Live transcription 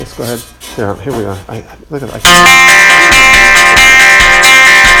Let's go ahead. Here we are. Look at that.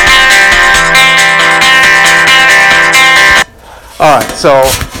 All right, so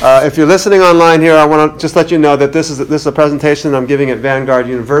if you're listening online here, I want to just let you know that this is a presentation I'm giving at Vanguard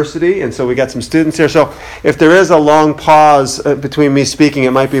University, and so we got some students here. So if there is a long pause between me speaking,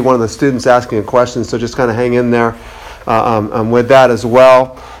 it might be one of the students asking a question, so just kind of hang in there with that as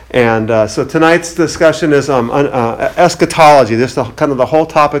well. And so tonight's discussion is eschatology. This is kind of the whole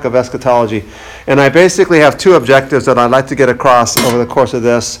topic of eschatology. And I basically have two objectives that I'd like to get across over the course of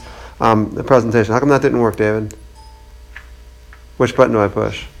this presentation. How come that didn't work, David? Which button do I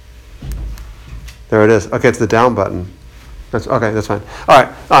push? There it is. Okay, it's the down button. That's fine. All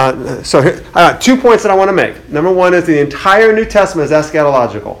right, so here, 2 points that I want to make. Number one is the entire New Testament is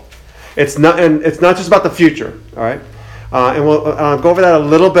eschatological. It's not just about the future, all right? And we'll go over that a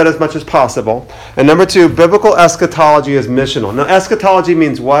little bit as much as possible. And number two, biblical eschatology is missional. Now, eschatology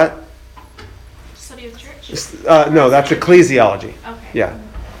means what? Study of the church? No, that's ecclesiology. Okay. Yeah.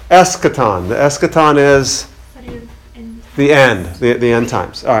 Eschaton. The eschaton is the end, the end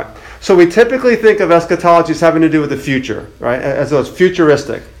times. All right. So we typically think of eschatology as having to do with the future, right? As though it's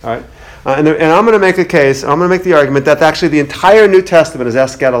futuristic, all right? And I'm going to make a case, I'm going to make the argument that actually the entire New Testament is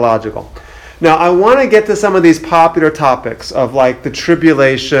eschatological. Now, I want to get to some of these popular topics of like the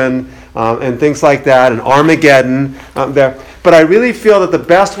tribulation and things like that, and Armageddon there. But I really feel that the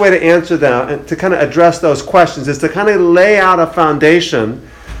best way to answer them and to kind of address those questions is to kind of lay out a foundation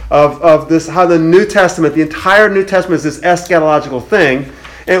of this, how the New Testament, the entire New Testament is this eschatological thing,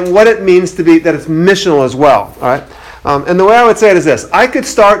 and what it means to be, that it's missional as well, all right? And the way I would say it is this. I could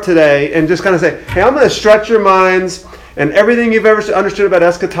start today and just kind of say, hey, I'm going to stretch your minds and everything you've ever understood about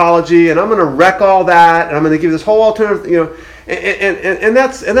eschatology, and I'm going to wreck all that, and I'm going to give this whole alternative, and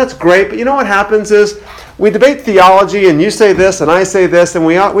that's great. But you know what happens is we debate theology, and you say this, and I say this, and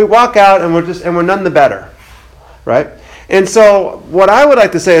we walk out, and we're none the better, right? And so what I would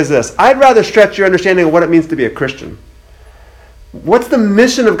like to say is this. I'd rather stretch your understanding of what it means to be a Christian. What's the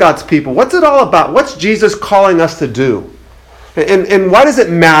mission of God's people? What's it all about? What's Jesus calling us to do? And why does it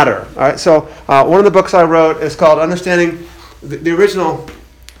matter? All right. So one of the books I wrote is called Understanding. The original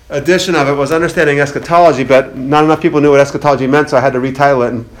edition of it was Understanding Eschatology, but not enough people knew what eschatology meant, so I had to retitle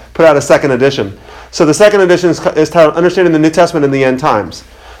it and put out a second edition. So the second edition is titled Understanding the New Testament in the End Times.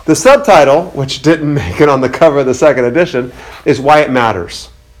 The subtitle, which didn't make it on the cover of the second edition, is Why It Matters.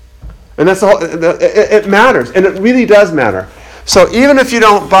 And that's the whole. It matters, and it really does matter. So even if you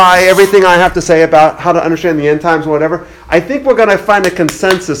don't buy everything I have to say about how to understand the end times or whatever, I think we're going to find a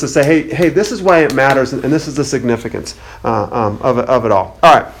consensus to say, hey, this is why it matters, and this is the significance of it all.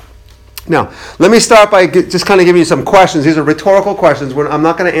 All right. Now, let me start by just kind of giving you some questions. These are rhetorical questions. I'm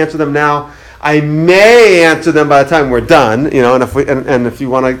not going to answer them now. I may answer them by the time we're done, and if you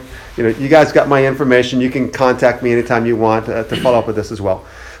want to, you guys got my information. You can contact me anytime you want to follow up with this as well.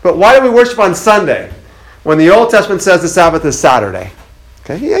 But why do we worship on Sunday when the Old Testament says the Sabbath is Saturday?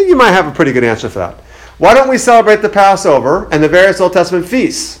 Okay, yeah, you might have a pretty good answer for that. Why don't we celebrate the Passover and the various Old Testament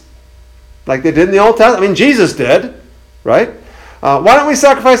feasts like they did in the Old Testament? I mean, Jesus did, right? Why don't we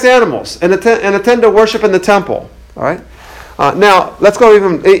sacrifice animals and attend to worship in the temple? All right. Now, let's go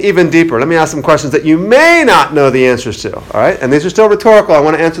even deeper. Let me ask some questions that you may not know the answers to. All right, and these are still rhetorical. I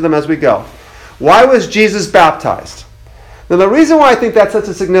want to answer them as we go. Why was Jesus baptized? Now, the reason why I think that's such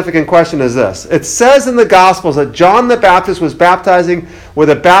a significant question is this. It says in the Gospels that John the Baptist was baptizing with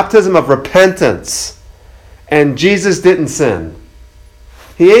a baptism of repentance, and Jesus didn't sin.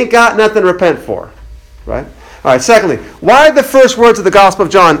 He ain't got nothing to repent for, right? All right, secondly, why are the first words of the Gospel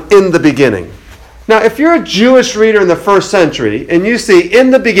of John in the beginning? Now, if you're a Jewish reader in the first century and you see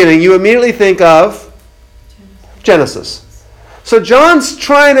in the beginning, you immediately think of Genesis. So John's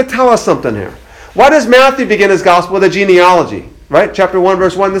trying to tell us something here. Why does Matthew begin his gospel with a genealogy? Right? Chapter 1,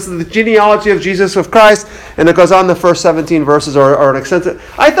 verse 1, this is the genealogy of Jesus of Christ, and it goes on the first 17 verses or an extensive.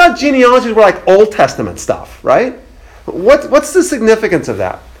 I thought genealogies were like Old Testament stuff, right? What's the significance of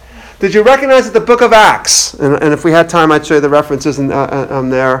that? Did you recognize that the book of Acts, and if we had time, I'd show you the references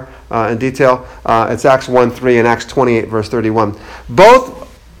there in detail. It's Acts 1:3 and Acts 28, verse 31. Both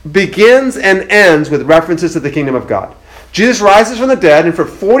begins and ends with references to the kingdom of God. Jesus rises from the dead, and for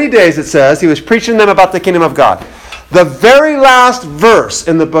 40 days, it says, he was preaching to them about the kingdom of God. The very last verse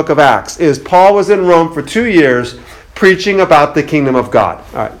in the book of Acts is Paul was in Rome for 2 years preaching about the kingdom of God.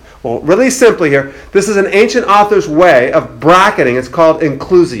 All right. Well, really simply here, this is an ancient author's way of bracketing. It's called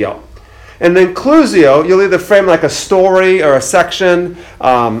inclusio. And the inclusio, you'll either frame like a story or a section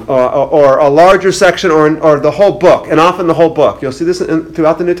or a larger section or the whole book, and often the whole book. You'll see this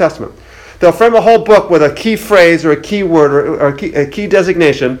throughout the New Testament. They'll frame a whole book with a key phrase or a key word or a key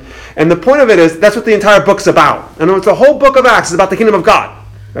designation. And the point of it is, that's what the entire book's about. In other words, the whole book of Acts is about the kingdom of God.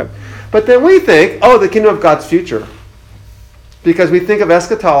 Right? But then we think, the kingdom of God's future. Because we think of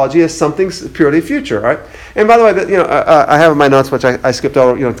eschatology as something purely future, right? And by the way, I have in my notes, which I skipped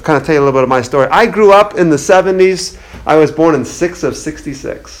over, to kind of tell you a little bit of my story. I grew up in the 70s. I was born in 6 of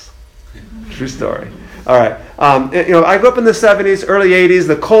 66. True story. All right. I grew up in the 70s, early 80s,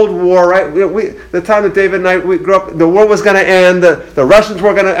 the Cold War, right? The time that David and I, we grew up, the war was going to end, the Russians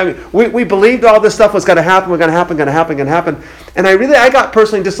were going to, we believed all this stuff was going to happen, And I got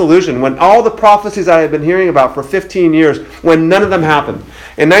personally disillusioned when all the prophecies I had been hearing about for 15 years, when none of them happened.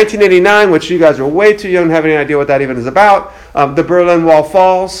 In 1989, which you guys are way too young to have any idea what that even is about, the Berlin Wall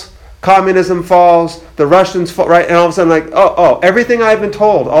falls. Communism falls, the Russians fall, right? And all of a sudden, everything I've been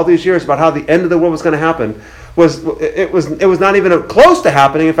told all these years about how the end of the world was going to happen was not even close to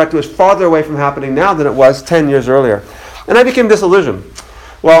happening. In fact, it was farther away from happening now than it was 10 years earlier. And I became disillusioned.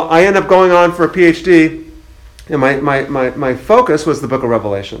 Well, I ended up going on for a PhD, and my focus was the book of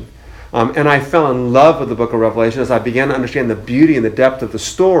Revelation. And I fell in love with the book of Revelation as I began to understand the beauty and the depth of the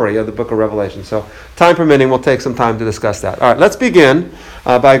story of the book of Revelation. So, time permitting, we'll take some time to discuss that. All right, let's begin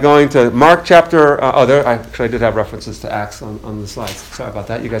by going to Mark chapter... I did have references to Acts on the slides. Sorry about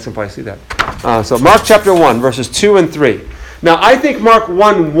that. You guys can probably see that. So, Mark chapter 1, verses 2 and 3. Now, I think Mark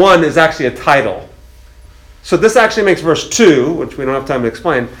 1:1 is actually a title. So, this actually makes verse 2, which we don't have time to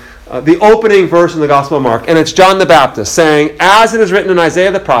explain, the opening verse in the Gospel of Mark. And it's John the Baptist saying, "As it is written in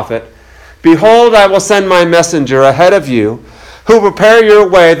Isaiah the prophet, Behold, I will send my messenger ahead of you, who will prepare your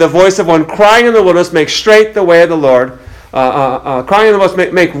way, the voice of one crying in the wilderness, make straight the way of the Lord, crying in the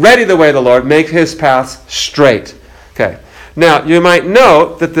wilderness, make ready the way of the Lord, make his paths straight." Okay. Now, you might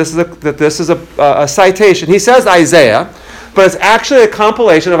note that this is a citation. He says Isaiah, but it's actually a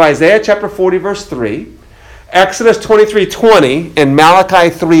compilation of Isaiah chapter 40, verse 3, Exodus 23:20, and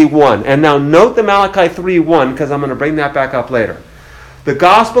Malachi 3:1. And now note the Malachi 3:1, because I'm going to bring that back up later. The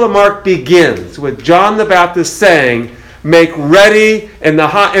Gospel of Mark begins with John the Baptist saying, "Make ready in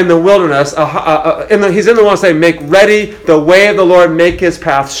the wilderness." He's in the wilderness saying, "Make ready the way of the Lord, make his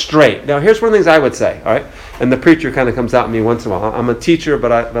path straight." Now, here's one of the things I would say, all right? And the preacher kind of comes out at me once in a while. I'm a teacher,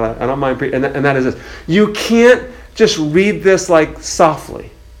 but I don't mind preaching. And that is this: you can't just read this like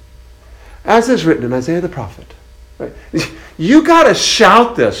softly, as is written in Isaiah the prophet. Right? You got to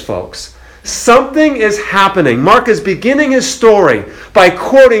shout this, folks. Something is happening. Mark is beginning his story by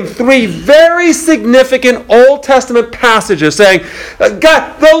quoting 3 very significant Old Testament passages saying,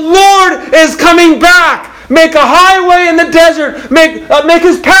 God, the Lord is coming back. Make a highway in the desert. Make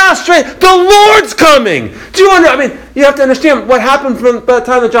his path straight. The Lord's coming. Do you you have to understand what happened from the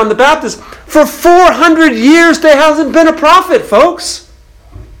time of John the Baptist. For 400 years, there hasn't been a prophet, folks.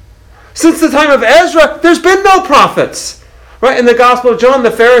 Since the time of Ezra, there's been no prophets. Right? In the Gospel of John,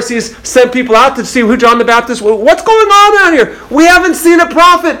 the Pharisees sent people out to see who John the Baptist was. What's going on out here? We haven't seen a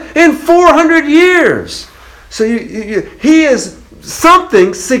prophet in 400 years. So he is,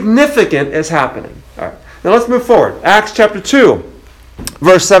 something significant is happening. All right. Now let's move forward. Acts chapter 2,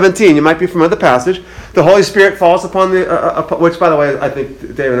 verse 17. You might be familiar with the passage. The Holy Spirit falls upon which, by the way, I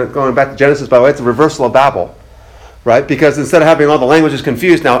think, David, going back to Genesis, by the way, it's a reversal of Babel. Right? Because instead of having all the languages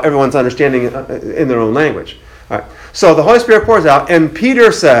confused, now everyone's understanding in their own language. All right. So the Holy Spirit pours out, and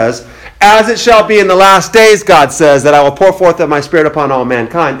Peter says, "As it shall be in the last days," God says, "that I will pour forth of my Spirit upon all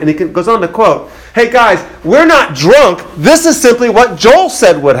mankind." And he goes on to quote, "Hey guys, we're not drunk. This is simply what Joel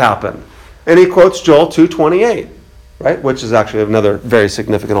said would happen." And he quotes Joel 2:28, right? Which is actually another very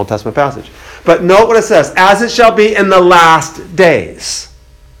significant Old Testament passage. But note what it says, "As it shall be in the last days."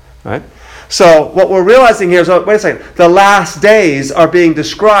 Right? So what we're realizing here is, wait a second, the last days are being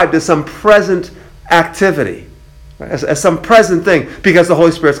described as some present activity. As some present thing, because the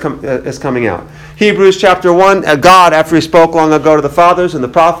Holy Spirit is coming out. Hebrews chapter 1, God, after he spoke long ago to the fathers and the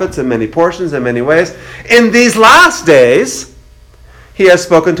prophets in many portions, in many ways, in these last days, he has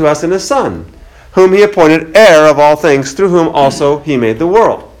spoken to us in his Son, whom he appointed heir of all things, through whom also he made the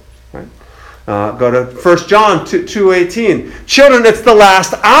world. Right? Go to 1 John 2:18. Children, it's the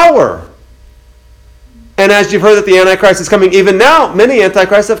last hour. And as you've heard that the Antichrist is coming, even now, many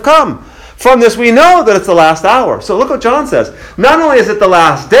Antichrists have come. From this we know that it's the last hour. So look what John says. Not only is it the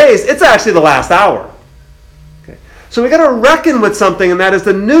last days, it's actually the last hour. Okay. So we got to reckon with something, and that is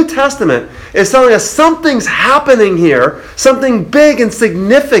the New Testament is telling us something's happening here, something big and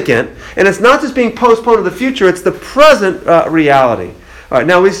significant, and it's not just being postponed to the future, it's the present reality. All right,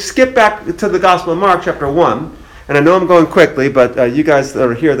 now we skip back to the Gospel of Mark, chapter 1, and I know I'm going quickly, but you guys that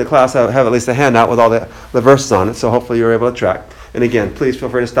are here at the class have at least a handout with all the verses on it, so hopefully you're able to track. And again, please feel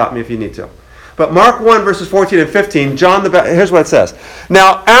free to stop me if you need to. But Mark 1, verses 14 and 15, here's what it says.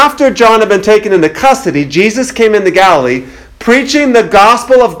 Now, after John had been taken into custody, Jesus came into Galilee, preaching the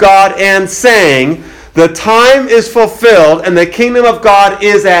gospel of God and saying, the time is fulfilled and the kingdom of God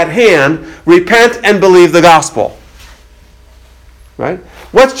is at hand. Repent and believe the gospel. Right?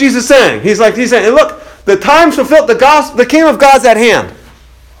 What's Jesus saying? He's saying, hey, look, the time's fulfilled. The kingdom of God's at hand.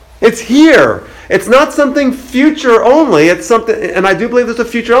 It's here. It's not something future only. It's something, and I do believe there's a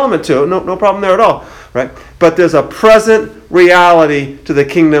future element to it. No problem there at all. Right? But there's a present reality to the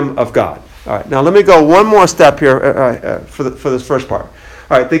kingdom of God. All right. Now let me go one more step here for this first part.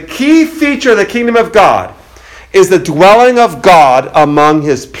 All right. The key feature of the kingdom of God is the dwelling of God among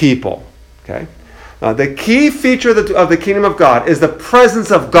His people. Okay. The key feature of the kingdom of God is the presence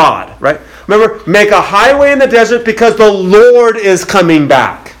of God, right? Remember, make a highway in the desert because the Lord is coming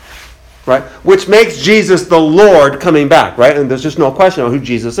back, right? Which makes Jesus the Lord coming back, right? And there's just no question on who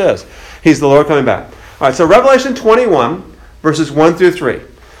Jesus is. He's the Lord coming back. All right, so Revelation 21, verses 1 through 3.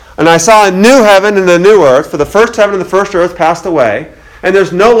 And I saw a new heaven and a new earth, for the first heaven and the first earth passed away, and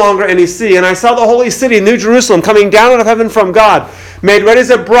there's no longer any sea. And I saw the holy city, New Jerusalem, coming down out of heaven from God, made ready as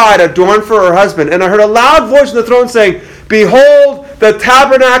a bride adorned for her husband. And I heard a loud voice from the throne saying, behold, the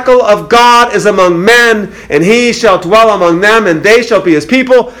tabernacle of God is among men, and He shall dwell among them, and they shall be His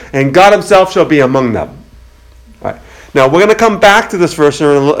people, and God Himself shall be among them. All right. Now we're going to come back to this verse in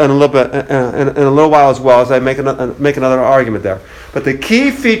a little bit, in a little while as well, as I make another argument there. But the key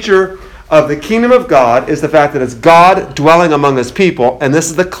feature of the kingdom of God is the fact that it's God dwelling among His people, and this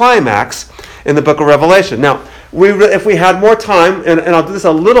is the climax in the book of Revelation. Now, if we had more time, and I'll do this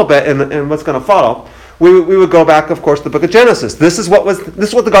a little bit in what's going to follow, we would go back, of course, to the book of Genesis. This is what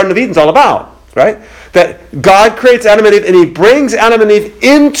the Garden of Eden is all about, right? That God creates Adam and Eve, and He brings Adam and Eve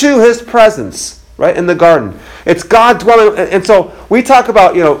into His presence, right, in the garden. It's God dwelling, and so we talk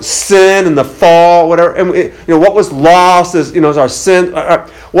about sin and the fall, whatever, and what was lost is our sin.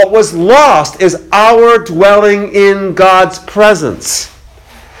 What was lost is our dwelling in God's presence.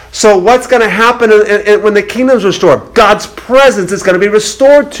 So what's going to happen when the kingdom's restored? God's presence is going to be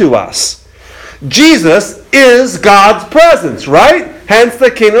restored to us. Jesus is God's presence, right? Hence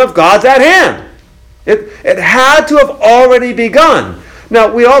the kingdom of God's at hand. It had to have already begun.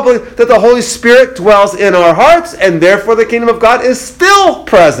 Now, we all believe that the Holy Spirit dwells in our hearts, and therefore the kingdom of God is still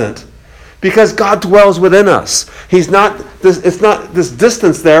present, because God dwells within us. It's not this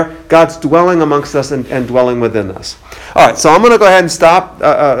distance there. God's dwelling amongst us and dwelling within us. All right, so I'm going to go ahead and stop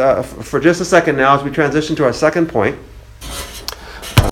for just a second now as we transition to our second point.